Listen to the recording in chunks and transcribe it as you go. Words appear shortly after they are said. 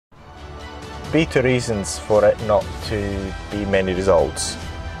be two reasons for it not to be many results.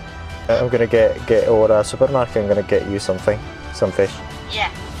 I'm gonna get over a supermarket. I'm gonna get you something, some fish. Yeah,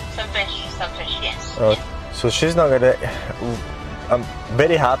 some fish, yes. Oh, Yeah. so she's not gonna. I'm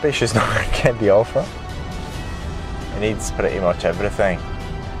very happy she's not gonna get the offer. It needs pretty much everything.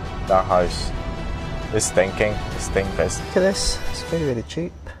 That house is stinking. It's stinkfest. Look at this. It's very, very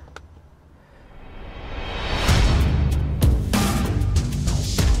cheap.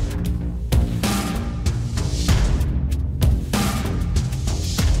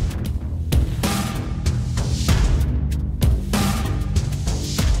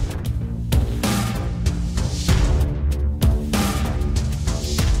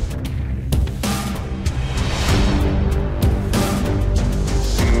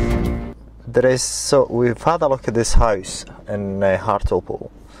 So we've had a look at this house in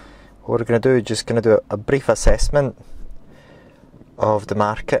Hartlepool. What we're going to do is just going to do a brief assessment of the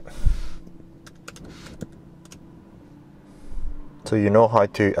market, so you know how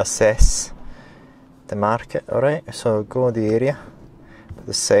to assess the market. Alright, so go to the area,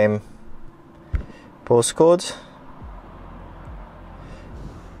 the same postcode.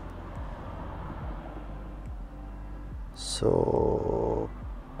 So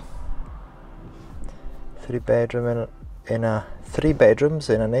 3 bedrooms in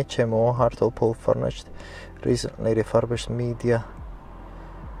an HMO, Hartlepool furnished, recently refurbished, media,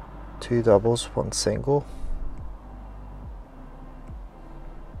 2 doubles, 1 single.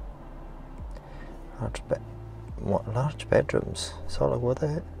 Large bedrooms. So like, what the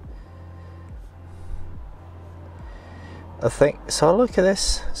heck? I think so. Look at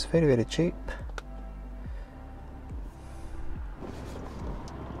this. It's very, very cheap.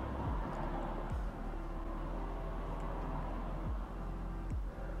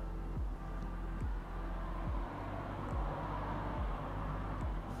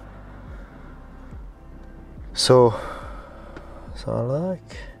 So look.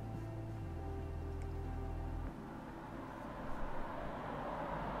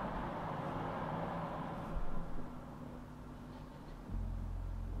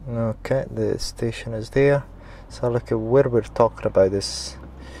 Okay, the station is there. So look at where we're talking about this.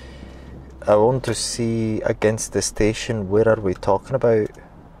 I want to see against the station, where are we talking about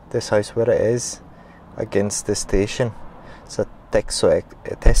this house, where it is against the station. It's a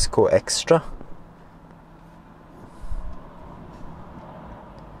Tesco Extra.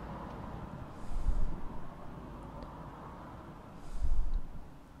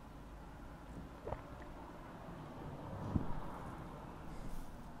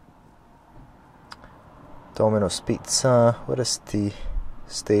 Domino's Pizza. Where is the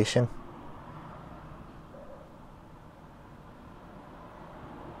station?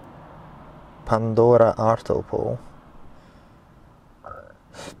 Pandora Hartlepool.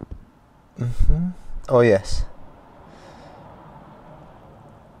 Oh yes,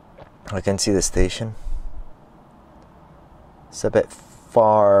 I can see the station. It's a bit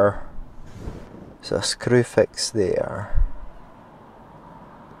far. So a screw fix there.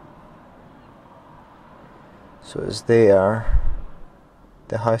 So it's there.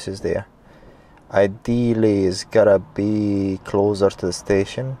 The house is there. Ideally, it's gotta be closer to the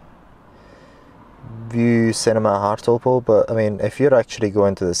station. View Cinema Hartlepool, but I mean, if you're actually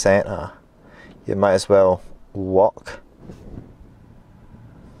going to the centre, you might as well walk.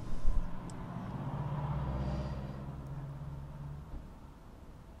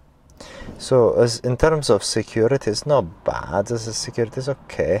 So, as in terms of security, it's not bad. As a security, it's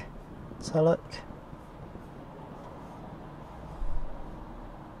okay. Let's have a look.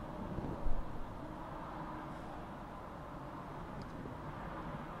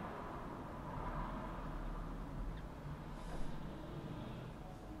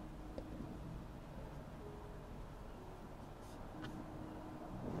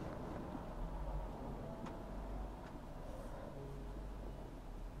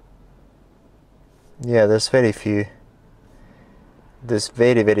 Yeah, there's very few. There's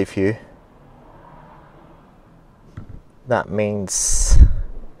very, very few. That means,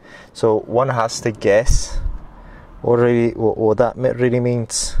 so one has to guess what that really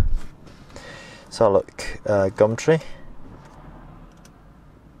means. So look, Gumtree.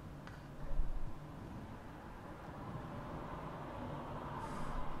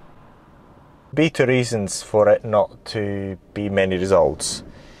 Be two reasons for it not to be many results.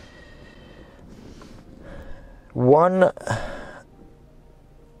 One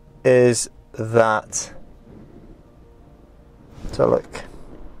is that, so look,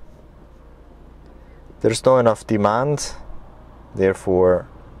 there's not enough demand, therefore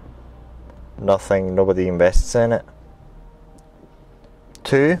nobody invests in it.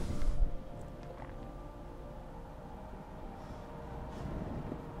 Two,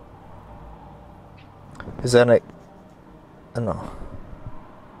 Is there any... No.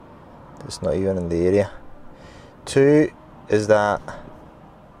 It's not even in the area. 2 is that...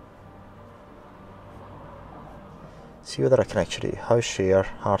 See whether I can actually... House share,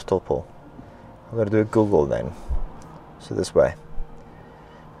 Hartlepool. I'm going to do a Google then. So this way.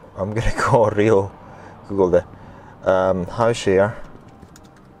 I'm going to go real Google there. House share.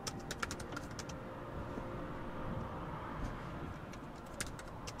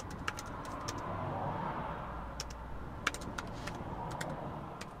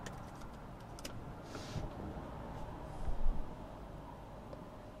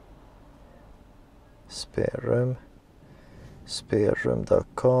 Spare room.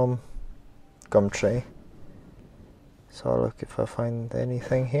 Spareroom.com. Gumtree. So look if I find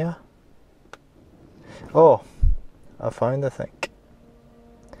anything here. Oh, I found, I think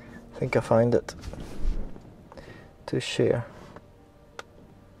I found it. To share.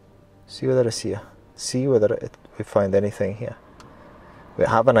 See whether it's here. See whether we find anything here. We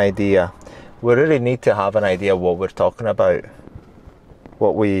have an idea. We really need to have an idea what we're talking about.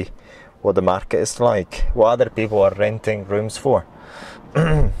 What the market is like. What other people are renting rooms for.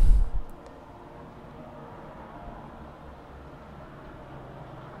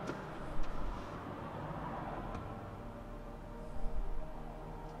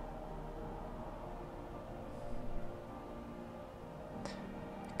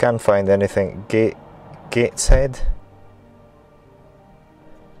 Can't find anything. Gateshead.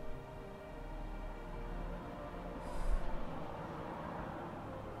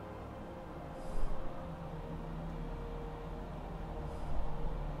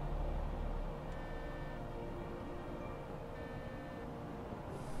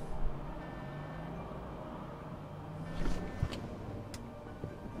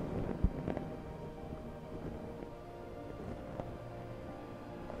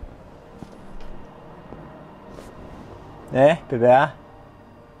 Bebe?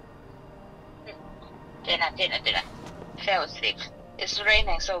 Dinner. Fell asleep. It's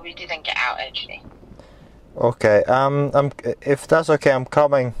raining, so we didn't get out actually. Okay. If that's okay, I'm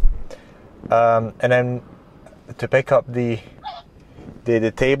coming. And then to pick up the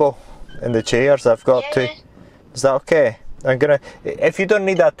table and the chairs. I've got to. Is that okay? I'm gonna. If you don't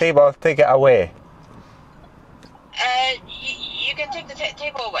need that table, I'll take it away. You can take the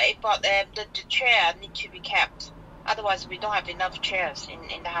table away, but the chair need to be kept. Otherwise, we don't have enough chairs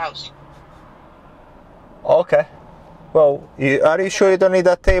in the house. Okay. Well, are you sure you don't need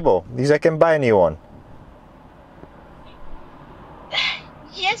that table? Because I can buy a new one.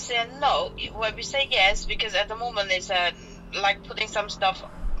 Yes and no. When we say yes, because at the moment it's like putting some stuff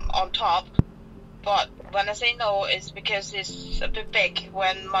on top. But when I say no, it's because it's a bit big.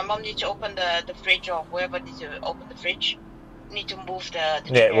 When my mom needs to open the fridge, or whoever needs to open the fridge, need to move the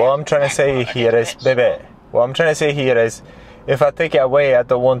chair. Yeah, what I'm trying to say here is, baby, what I'm trying to say here is, if I take it away, I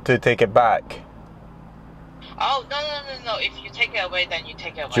don't want to take it back. Oh, no. If you take it away, then you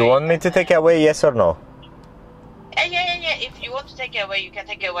take it away. Do you want me to take it away, yes or no? Yeah. If you want to take it away, you can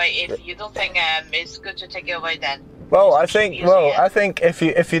take it away. If you don't think it's good to take it away, then... Well, I think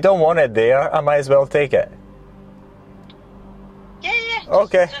if you don't want it there, I might as well take it. Yeah.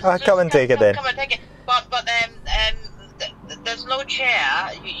 Okay, I'll come and take it then. Come and take it. But there's no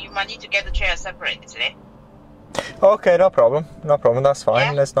chair. You might need to get the chair separately. Okay, no problem. That's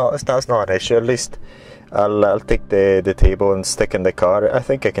fine. Yeah. That's not an issue. At least I'll take the table and stick in the car. I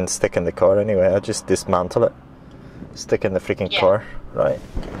think I can stick in the car anyway. I'll just dismantle it, stick in the freaking car, right?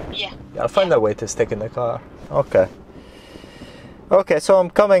 Yeah. I'll find a way to stick in the car. Okay. So I'm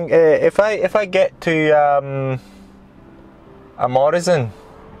coming. If I get to a Morrison,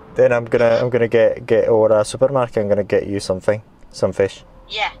 then I'm gonna get or a supermarket. I'm gonna get you some fish.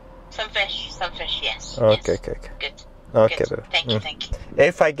 Yeah, some fish. Yes. Okay. Yes. Good. Okay. Good. Thank you.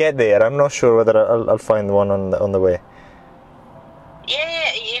 If I get there, I'm not sure whether I'll find one on the way.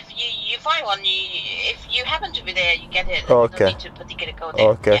 Yeah. If you find one, if you happen to be there, you get it. Okay. You don't need to particularly go there.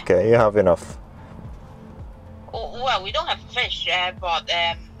 Okay. You have enough. Well, we don't have fish, but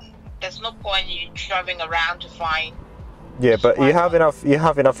there's no point in you driving around to find. Yeah, but you have enough. You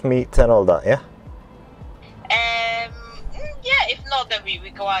have enough meat and all that, yeah. Yeah. If not, then we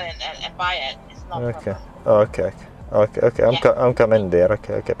go out and buy it. It's not a problem. Okay. I'm coming there.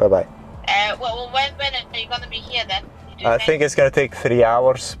 Okay. Bye bye. Well, when are you gonna be here then? I think it's gonna take 3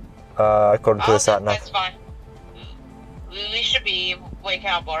 hours, according to the sat nav. That's fine. We should be waking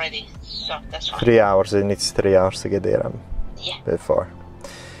up already, so that's fine. 3 hours. It needs 3 hours to get there. Yeah. A bit far.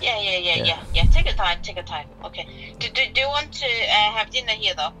 Yeah. Take your time. Okay. Do you want to have dinner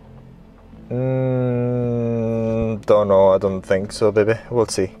here though? Don't know. I don't think so, baby. We'll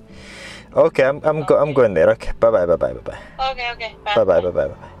see. Okay, I'm going there. Okay, bye. Okay, bye.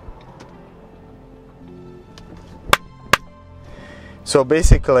 Bye. So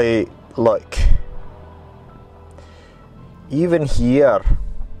basically, look, even here,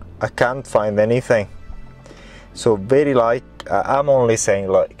 I can't find anything. So very like, I'm only saying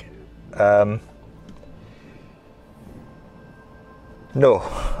like, no,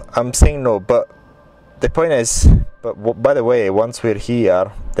 I'm saying no, but the point is, by the way, once we're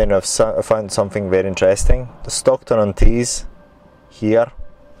here, then I've found something very interesting. The Stockton-on-Tees here,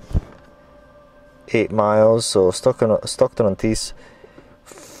 8 miles, so Stockton-on-Tees,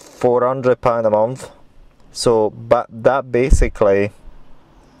 £400 a month. So, but that basically,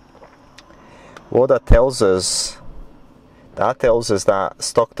 what that tells us that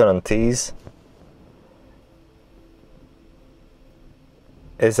Stockton-on-Tees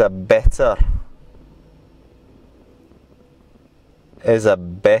is a better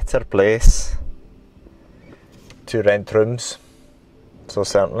place to rent rooms. So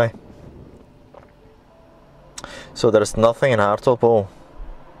certainly. So there's nothing in Hartlepool,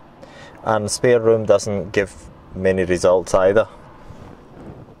 and spare room doesn't give many results either.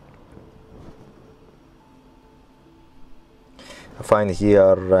 I find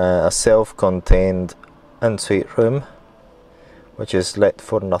here a self-contained ensuite room, which is let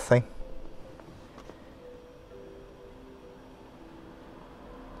for nothing.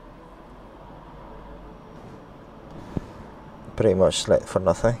 Pretty much let for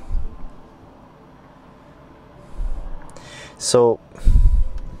nothing. So,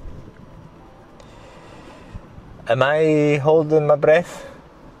 am I holding my breath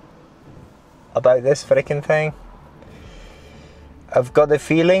about this freaking thing? I've got the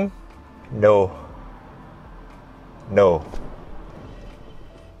feeling, no.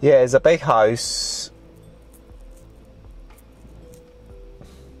 Yeah, it's a big house.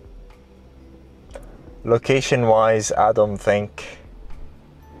 Location wise, I don't think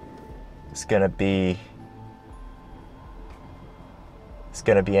it's gonna be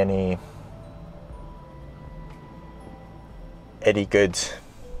any good.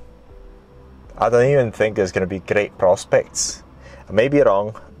 I don't even think there's gonna be great prospects. I may be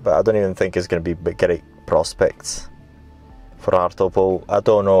wrong, but I don't even think it's gonna be great prospects for Hartlepool. I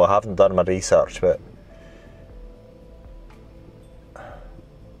don't know, I haven't done my research, but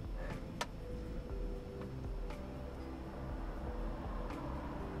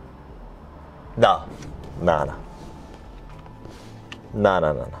No.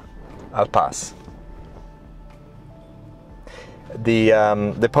 I'll pass.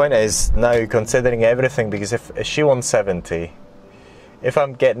 The point is now, considering everything, because if she wants 70, if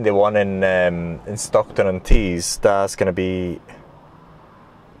I'm getting the one in Stockton-on-Tees, that's going to be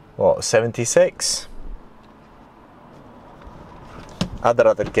what, 76? I'd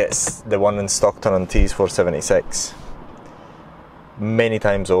rather get the one in Stockton-on-Tees for 76 many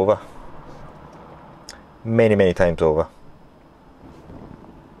times over. Many times over.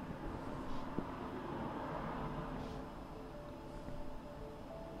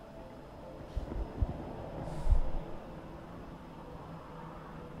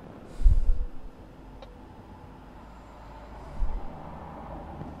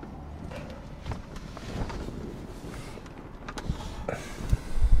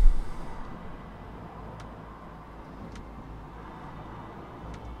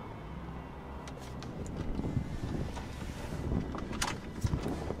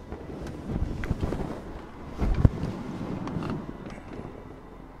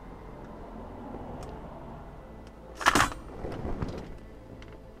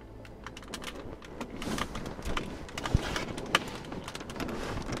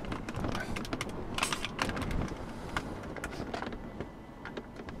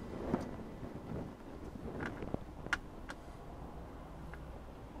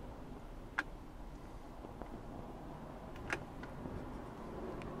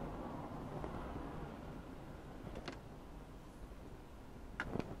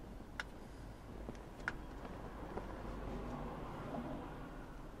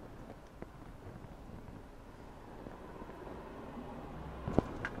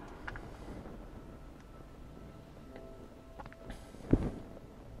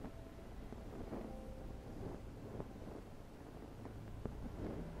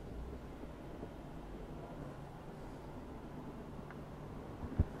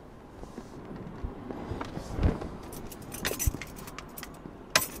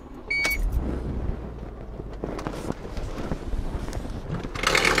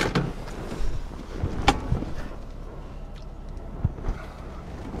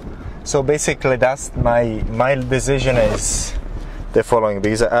 So basically, that's my decision is the following,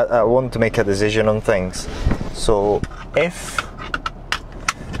 because I want to make a decision on things. So if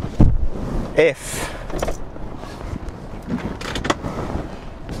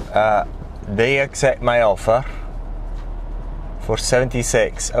they accept my offer for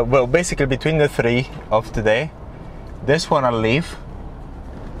 76, well, basically between the three of today, this one I'll leave.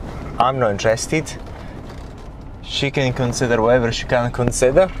 I'm not interested. She can consider whatever she can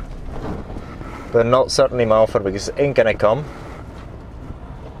consider, but not certainly my offer, because it ain't gonna come.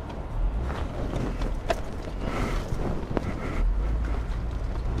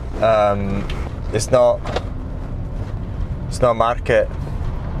 It's not a market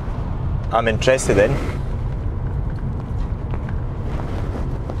I'm interested in.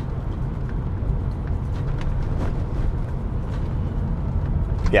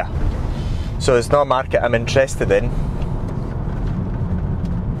 Yeah, so it's not a market I'm interested in.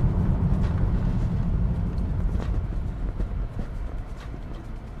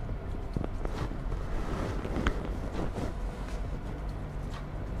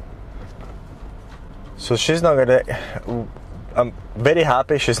 So she's not gonna, I'm very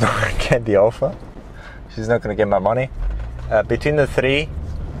happy she's not gonna get the offer. She's not gonna get my money. Between the three,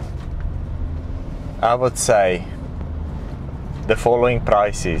 I would say the following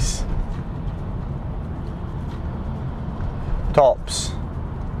prices. Tops.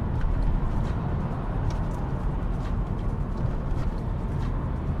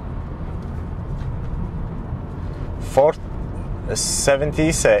 For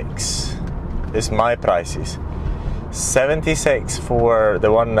 76 is my prices. 76 for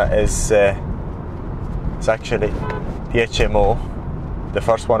the one that is it's actually the HMO, the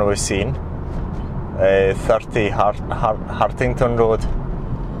first one we've seen, 30 Hartington Road.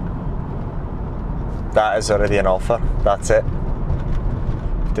 That is already an offer. That's it.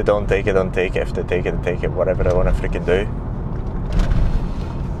 If they don't take it, don't take it. If they take it, take it. Whatever they want to freaking do.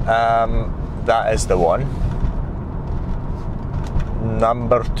 That is the one.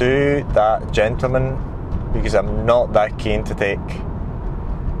 Number two, that gentleman, because I'm not that keen to take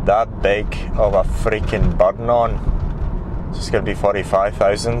that big of a freaking burden on. So it's going to be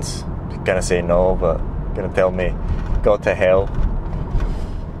 45,000. I'm going to say no, but going to tell me go to hell.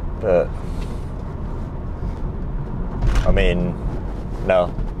 But I mean,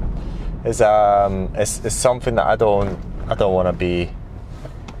 no. It's something that I don't want to be.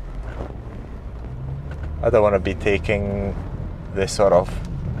 I don't want to be taking this sort of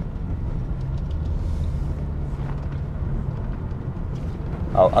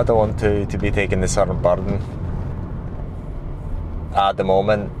I don't want to be taking this sort of burden at the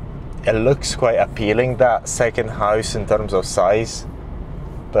moment. It looks quite appealing, that second house, in terms of size,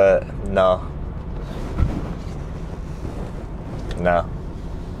 but no.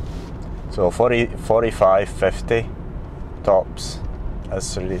 So 45, 50 tops.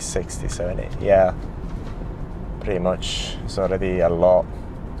 That's really 60, 70. Yeah, pretty much. It's already a lot.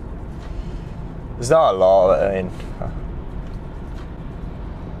 It's not a lot, I mean,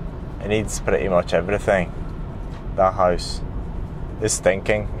 it needs pretty much everything. That house is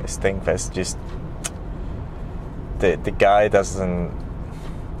stinking. It stinks. It's just the guy doesn't.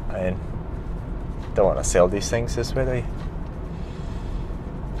 I mean, don't want to sell these things this way, do you?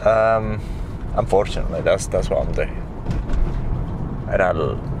 Unfortunately, that's what I'm doing.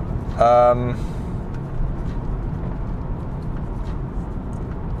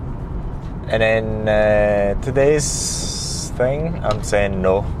 And then today's thing, I'm saying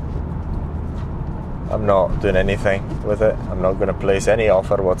no. I'm not doing anything with it. I'm not going to place any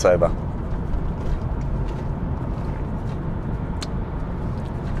offer whatsoever.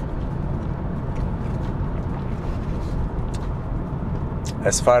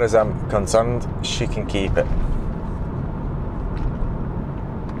 As far as I'm concerned, she can keep it.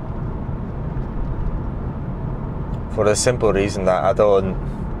 For the simple reason that I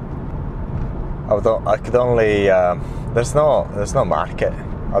could only. There's no market,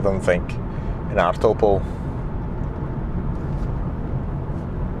 I don't think, in Hartlepool.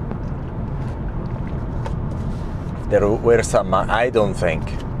 Where's some? I don't think,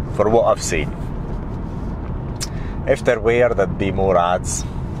 for what I've seen. If there were, there'd be more ads.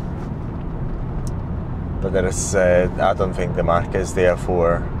 But there's, I don't think the market is there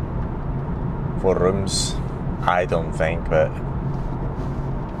for rooms. I don't think, but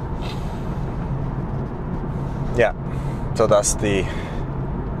yeah. So that's the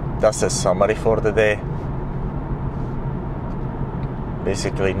summary for the day.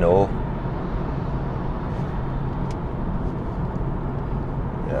 Basically, no.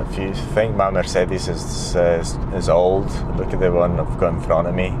 Yeah, if you think my Mercedes is old, look at the one I've got in front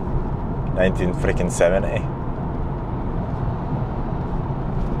of me, 1970.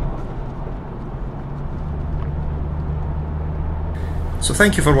 So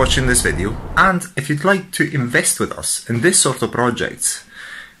thank you for watching this video, and if you'd like to invest with us in this sort of projects,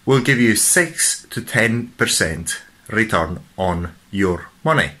 we'll give you 6 to 10% return on your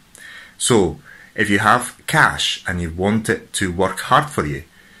money. So if you have cash and you want it to work hard for you,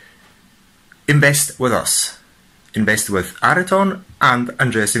 invest with us. Invest with Areton and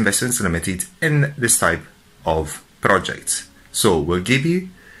Andreas Investments Limited in this type of projects. So we'll give you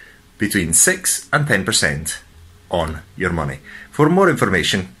between 6 and 10% on your money. For more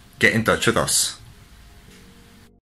information, get in touch with us.